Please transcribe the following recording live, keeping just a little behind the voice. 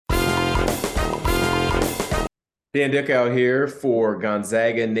Dan Dickau here for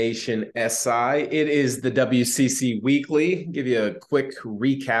Gonzaga Nation SI. It is the WCC Weekly. Give you a quick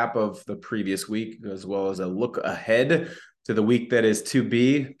recap of the previous week, as well as a look ahead to the week that is to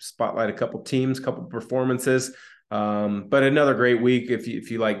be. Spotlight a couple teams, couple performances, but another great week if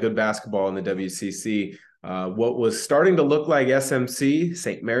you like good basketball in the WCC. What was starting to look like SMC,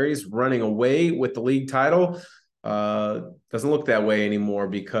 St. Mary's, running away with the league title. Doesn't look that way anymore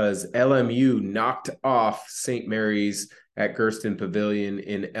because LMU knocked off St. Mary's at Gersten Pavilion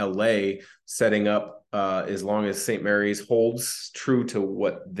in LA, setting up as long as St. Mary's holds true to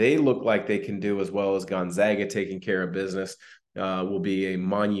what they look like they can do, as well as Gonzaga taking care of business. Will be a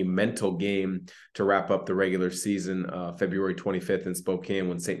monumental game to wrap up the regular season, February 25th in Spokane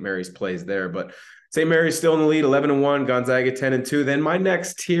when St. Mary's plays there. But St. Mary's still in the lead, 11-1, Gonzaga 10-2. Then my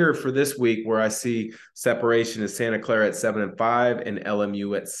next tier for this week, where I see separation, is Santa Clara at 7-5 and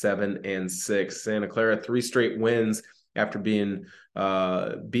LMU at 7-6. Santa Clara, 3 straight wins after being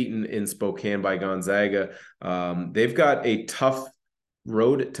beaten in Spokane by Gonzaga. They've got a tough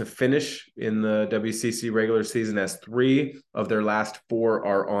road to finish in the WCC regular season, as 3 of their last 4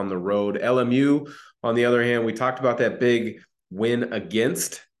 are on the road. LMU, on the other hand, we talked about that big win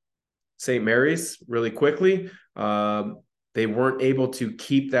against St. Mary's really quickly. They weren't able to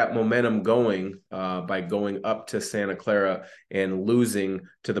keep that momentum going by going up to Santa Clara and losing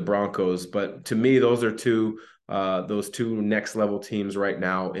to the Broncos. But to me, those are those two next level teams right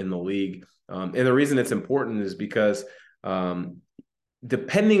now in the league. And the reason it's important is because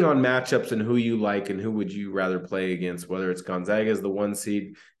depending on matchups and who you like and who would you rather play against, whether it's Gonzaga as the 1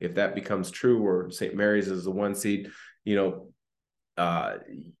 seed, if that becomes true, or St. Mary's as the 1 seed,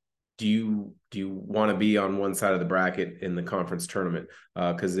 do you want to be on one side of the bracket in the conference tournament?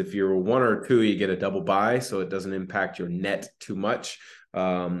 Because if you're 1 or 2, you get a double bye, so it doesn't impact your net too much.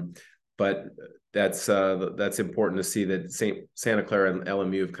 But that's important to see that Santa Clara and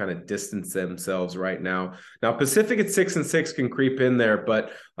LMU have kind of distanced themselves right now. Now Pacific at 6-6 can creep in there,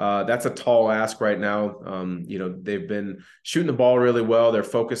 but that's a tall ask right now. They've been shooting the ball really well. They're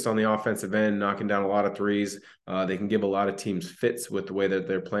focused on the offensive end, knocking down a lot of threes. They can give a lot of teams fits with the way that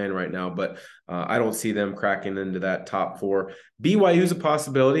they're playing right now, but I don't see them cracking into that top 4. BYU's a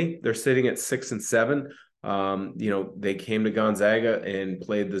possibility. They're sitting at 6-7. They came to Gonzaga and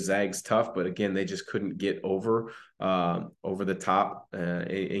played the Zags tough, but again, they just couldn't get over the top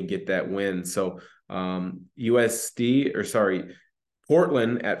and get that win. So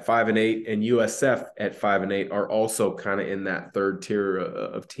Portland at 5-8 and USF at 5-8 are also kind of in that third tier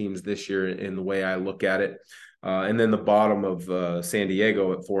of teams this year in the way I look at it. And then the bottom of San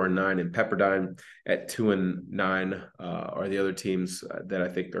Diego at 4-9 and Pepperdine at 2-9 are the other teams that I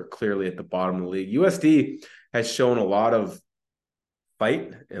think are clearly at the bottom of the league. USD has shown a lot of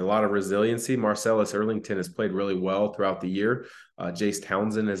fight and a lot of resiliency. Marcellus Earlington has played really well throughout the year. Jace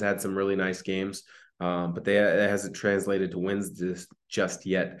Townsend has had some really nice games, but that hasn't translated to wins just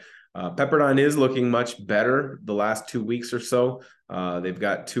yet. Pepperdine is looking much better the last 2 weeks or so. They've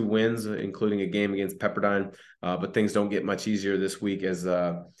got 2 wins, including a game against Pepperdine, but things don't get much easier this week as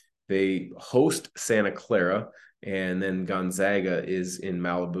they host Santa Clara, and then Gonzaga is in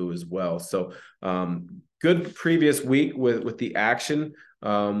Malibu as well. So good previous week with the action.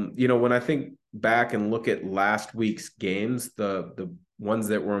 When I think back and look at last week's games, the ones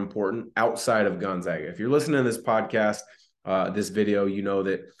that were important outside of Gonzaga. If you're listening to this podcast, this video, you know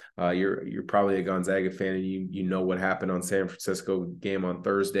that you're probably a Gonzaga fan, and you know what happened on San Francisco game on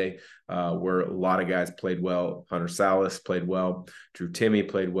Thursday, where a lot of guys played well. Hunter Salas played well, Drew Timme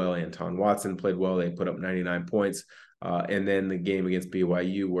played well, Anton Watson played well. They put up 99 points. And then the game against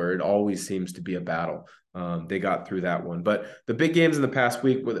BYU, where it always seems to be a battle. They got through that one. But the big games in the past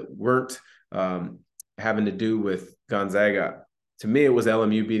week weren't having to do with Gonzaga. To me, it was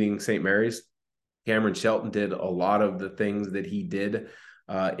LMU beating St. Mary's. Cameron Shelton did a lot of the things that he did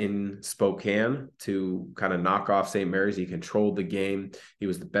in Spokane to kind of knock off St. Mary's. He controlled the game. He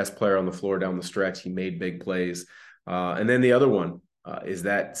was the best player on the floor down the stretch. He made big plays. And then the other one is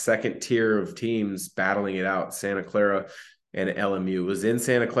that second tier of teams battling it out, Santa Clara and LMU. It was in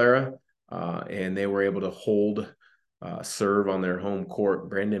Santa Clara, and they were able to hold serve on their home court.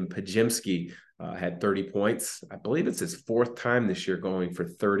 Brandon Pajimski had 30 points. I believe it's his 4th time this year going for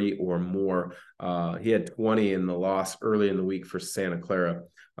 30 or more. He had 20 in the loss early in the week for Santa Clara.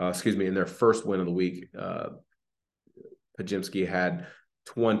 In their first win of the week, Pajimski had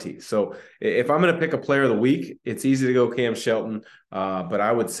 20. So if I'm going to pick a player of the week, it's easy to go Cam Shelton, but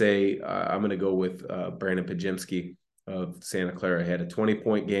I would say I'm going to go with Brandon Pajimski of Santa Clara. He had a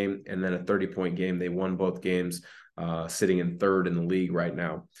 20-point game and then a 30-point game. They won both games, sitting in 3rd in the league right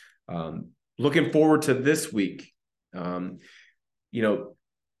now. Looking forward to this week. You know,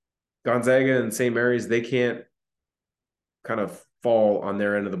 Gonzaga and St. Mary's, they can't kind of fall on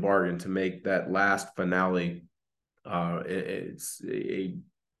their end of the bargain to make that last finale. It's a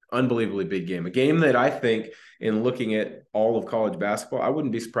unbelievably big game, a game that I think, in looking at all of college basketball, I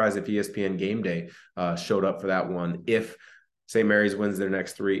wouldn't be surprised if ESPN Game Day showed up for that one. If St. Mary's wins their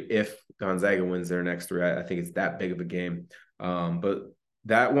next three, if Gonzaga wins their next three, I think it's that big of a game. But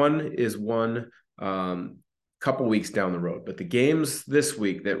that one is one couple weeks down the road. But the games this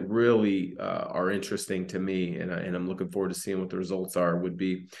week that really are interesting to me, and I'm looking forward to seeing what the results are, would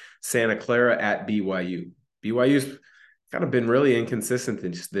be Santa Clara at BYU. BYU's kind of been really inconsistent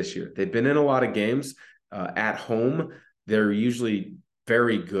this year. They've been in a lot of games at home. They're usually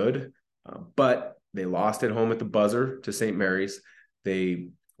very good, but they lost at home at the buzzer to St. Mary's. They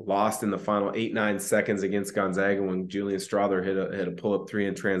lost in the final 8-9 seconds against Gonzaga when Julian Strother hit a pull-up three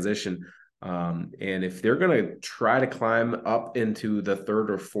in transition. And if they're going to try to climb up into the third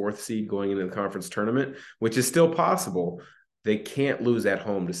or fourth seed going into the conference tournament, which is still possible, they can't lose at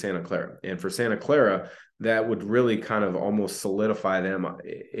home to Santa Clara. And for Santa Clara, that would really kind of almost solidify them,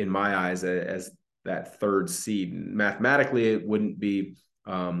 in my eyes, as that third seed. Mathematically, it wouldn't be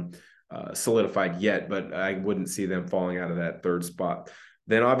solidified yet, but I wouldn't see them falling out of that third spot.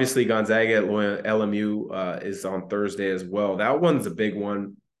 Then obviously Gonzaga at LMU is on Thursday as well. That one's a big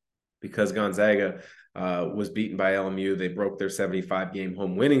one because Gonzaga was beaten by LMU. They broke their 75-game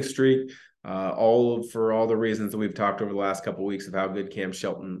home winning streak. For all the reasons that we've talked over the last couple of weeks of how good Cam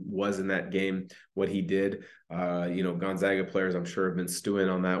Shelton was in that game, what he did. Gonzaga players, I'm sure, have been stewing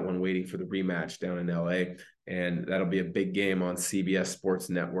on that one, waiting for the rematch down in LA. And that'll be a big game on CBS Sports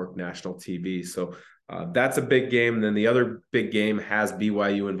Network, national TV. So that's a big game. And then the other big game has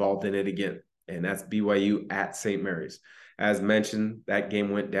BYU involved in it again, and that's BYU at St. Mary's. As mentioned, that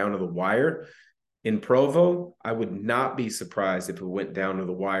game went down to the wire. In Provo, I would not be surprised if it went down to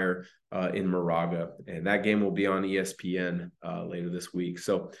the wire in Moraga, and that game will be on ESPN later this week.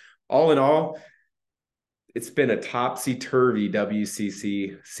 So all in all, it's been a topsy-turvy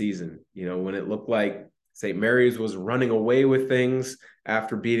WCC season. When it looked like St. Mary's was running away with things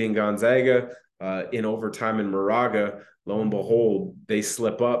after beating Gonzaga in overtime in Moraga, lo and behold, they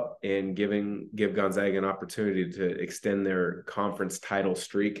slip up and give Gonzaga an opportunity to extend their conference title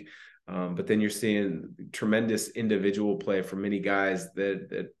streak. But then you're seeing tremendous individual play from many guys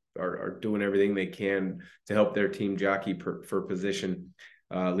that are doing everything they can to help their team jockey for position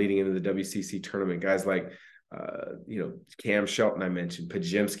leading into the WCC tournament. Guys like, Cam Shelton, I mentioned,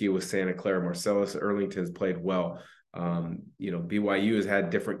 Pajemski with Santa Clara, Marcellus Earlington's played well. BYU has had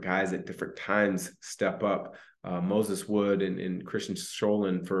different guys at different times step up. Moses Wood and Christian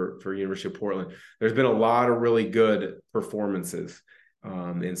Scholin for University of Portland. There's been a lot of really good performances.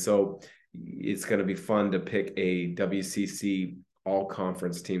 And so it's going to be fun to pick a WCC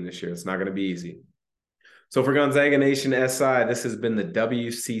all-conference team this year. It's not going to be easy. So for Gonzaga Nation SI, this has been the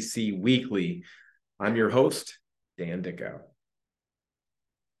WCC Weekly. I'm your host, Dan Dickau.